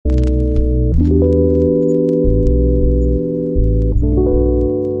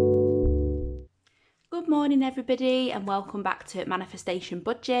everybody, and welcome back to Manifestation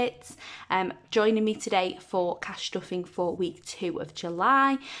Budgets. Joining me today for cash stuffing for week 2 of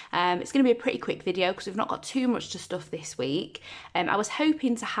July. It's going to be a pretty quick video because we've not got too much to stuff this week. I was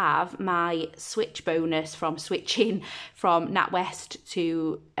hoping to have my switch bonus from switching from NatWest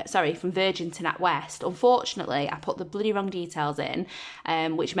to, from Virgin to NatWest. Unfortunately, I put the bloody wrong details in,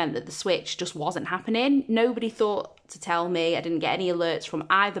 which meant that the switch just wasn't happening. Nobody thought to tell me. I didn't get any alerts from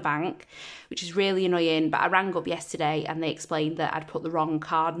either bank, which is really annoying, but I rang up yesterday and they explained that I'd put the wrong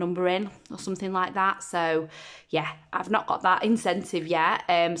card number in or something like that. So yeah, I've not got that incentive yet.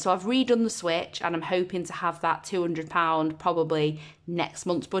 So I've redone the switch and I'm hoping to have that £200 probably next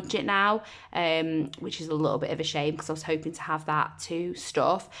month's budget now, which is a little bit of a shame because I was hoping to have that to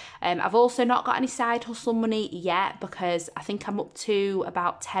stuff. I've also not got any side hustle money yet because I think I'm up to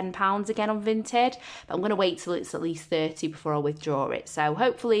about £10 again on Vinted, but I'm going to wait till it's at least 30 before I withdraw it. So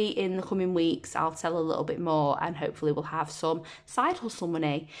hopefully in the coming weeks I'll sell a little bit more and hopefully we'll have some side hustle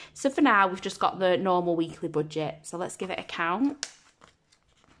money. So for now we've just got the normal weekly budget, so let's give it a count.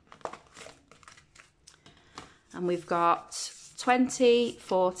 And we've got 20,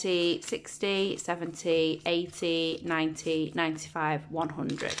 40, 60, 70, 80, 90, 95,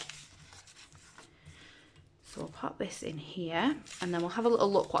 100. So we'll pop this in here and then we'll have a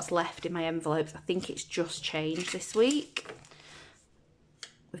little look what's left in my envelopes. I think it's just changed this week.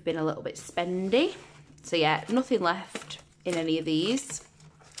 We've been a little bit spendy. So yeah, nothing left in any of these.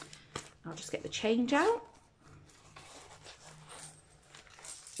 I'll just get the change out.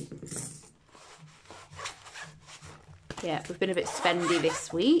 Yeah, we've been a bit spendy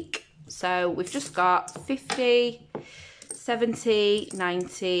this week. So we've just got 50, 70,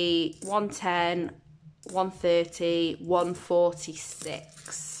 90, 110, 130,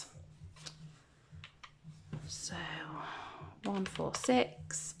 146. So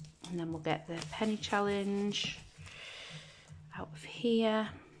 146, and then we'll get the penny challenge out of here.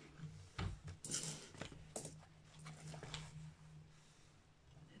 Move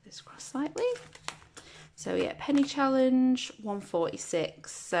this across slightly. So yeah, penny challenge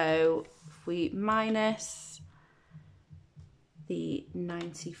 146. So if we minus the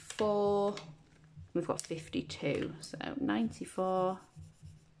 94, we've got 52. So 94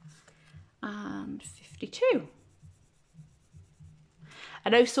 and 52. I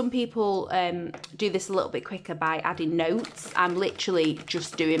know some people do this a little bit quicker by adding notes. I'm literally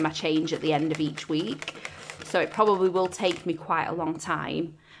just doing my change at the end of each week. So it probably will take me quite a long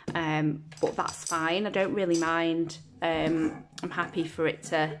time. But that's fine. I don't really mind. I'm happy for it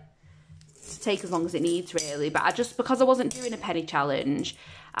to take as long as it needs, really. But because I wasn't doing a penny challenge,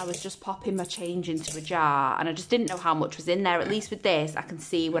 I was just popping my change into a jar and I just didn't know how much was in there. At least with this, I can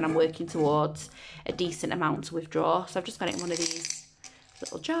see when I'm working towards a decent amount to withdraw. So I've just got it in one of these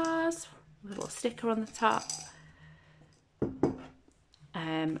little jars with a little sticker on the top.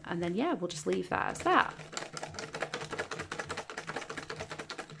 And then, yeah, we'll just leave that as that.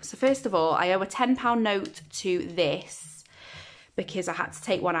 So first of all, I owe a £10 note to this because I had to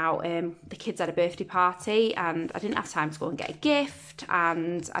take one out. The kids had a birthday party and I didn't have time to go and get a gift,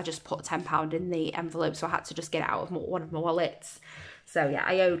 and I just put £10 in the envelope, so I had to just get it out of one of my wallets. So yeah,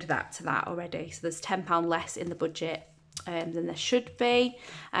 I owed that to that already. So there's £10 less in the budget than there should be.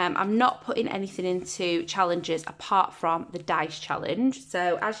 I'm not putting anything into challenges apart from the dice challenge.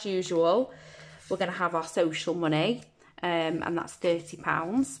 So as usual, we're going to have our social money. And that's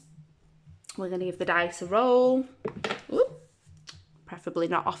 £30. We're going to give the dice a roll. Whoop. Preferably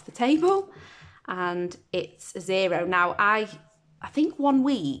not off the table. And it's a 0. Now, I think one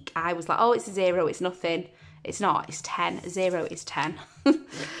week I was like, oh, it's a 0, it's nothing. It's not, it's 10. 0 is 10.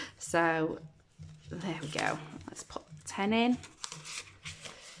 So, there we go. Let's put 10 in.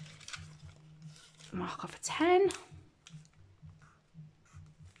 Mark off a 10.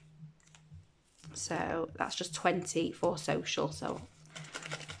 So that's just 20 for social. So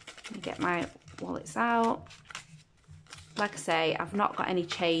let me get my wallets out. Like I say, I've not got any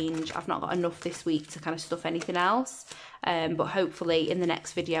change. I've not got enough this week to kind of stuff anything else. But hopefully in the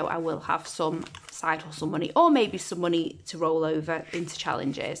next video I will have some side hustle money, or maybe some money to roll over into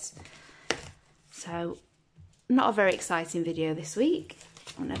challenges. So not a very exciting video this week.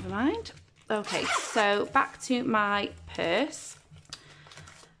 Oh, never mind. Okay, so back to my purse.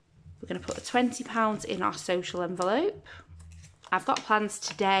 We're going to put £20 in our social envelope. I've got plans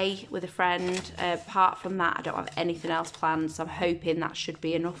today with a friend. Apart from that, I don't have anything else planned, so I'm hoping that should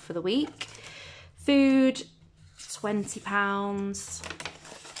be enough for the week. Food, £20.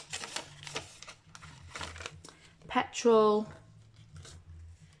 Petrol,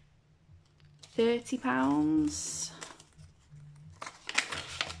 £30.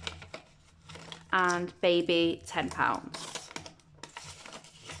 and baby £10.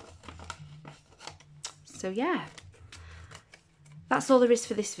 So yeah, that's all there is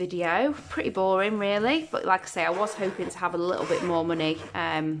for this video. Pretty boring really, but like I say, I was hoping to have a little bit more money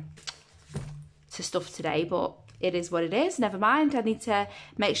to stuff today, but it is what it is. Never mind. I need to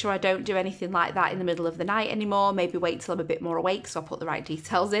make sure I don't do anything like that in the middle of the night anymore. Maybe wait till I'm a bit more awake so I put the right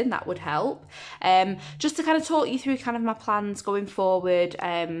details in. That would help. Just to kind of talk you through kind of my plans going forward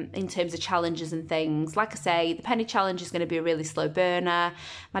in terms of challenges and things. Like I say, the penny challenge is going to be a really slow burner.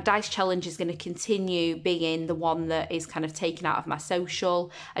 My dice challenge is going to continue being the one that is kind of taken out of my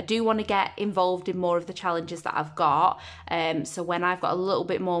social. I do want to get involved in more of the challenges that I've got. So when I've got a little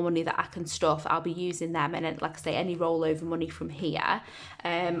bit more money that I can stuff, I'll be using them. And then, like I say, any rollover money from here.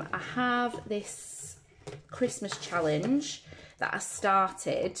 I have this Christmas challenge that I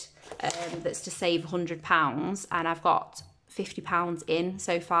started that's to save £100, and I've got £50 in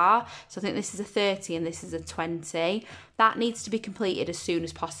so far. So I think this is a 30 and this is a 20. That needs to be completed as soon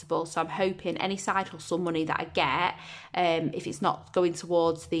as possible. So I'm hoping any side hustle money that I get, if it's not going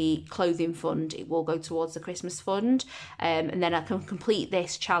towards the clothing fund, it will go towards the Christmas fund. And then I can complete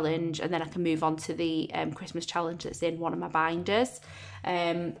this challenge, and then I can move on to the Christmas challenge that's in one of my binders.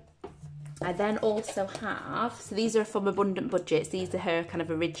 I then also have, so these are from Abundant Budgets. These are her kind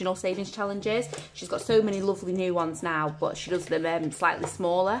of original savings challenges. She's got so many lovely new ones now, but she does them slightly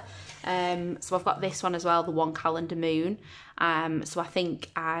smaller. So I've got this one as well, the 1 calendar moon. So I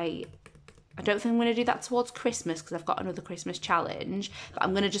think I don't think I'm going to do that towards Christmas because I've got another Christmas challenge, but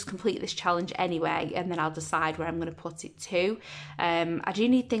I'm going to just complete this challenge anyway, and then I'll decide where I'm going to put it to. I do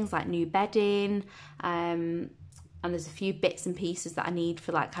need things like new bedding, and there's a few bits and pieces that I need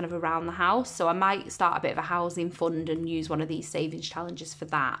for like kind of around the house. So I might start a bit of a housing fund and use one of these savings challenges for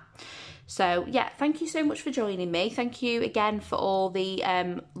that. So yeah, thank you so much for joining me. Thank you again for all the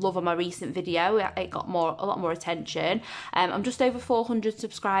love on my recent video. It got a lot more attention. I'm just over 400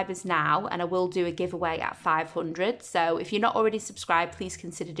 subscribers now, and I will do a giveaway at 500. So if you're not already subscribed, please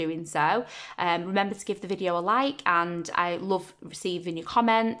consider doing so. Remember to give the video a like, and I love receiving your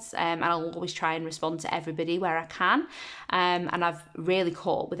comments, and I'll always try and respond to everybody where I can. And I've really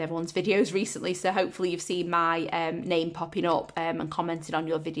caught up with everyone's videos recently, so hopefully you've seen my name popping up and commented on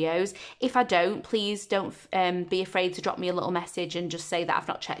your videos. If I don't, please don't be afraid to drop me a little message and just say that I've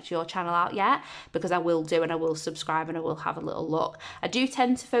not checked your channel out yet, because I will do, and I will subscribe, and I will have a little look. I do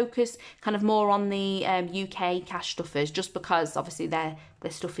tend to focus kind of more on the UK cash stuffers, just because obviously they're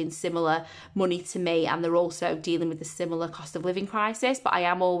stuffing similar money to me, and they're also dealing with a similar cost of living crisis. But I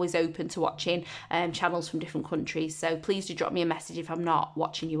am always open to watching channels from different countries, so please do drop me a message if I'm not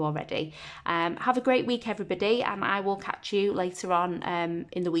watching you already. Have a great week, everybody, and I will catch you later on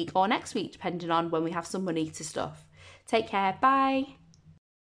in the week or next week, depending on when we have some money to stuff. Take care. Bye.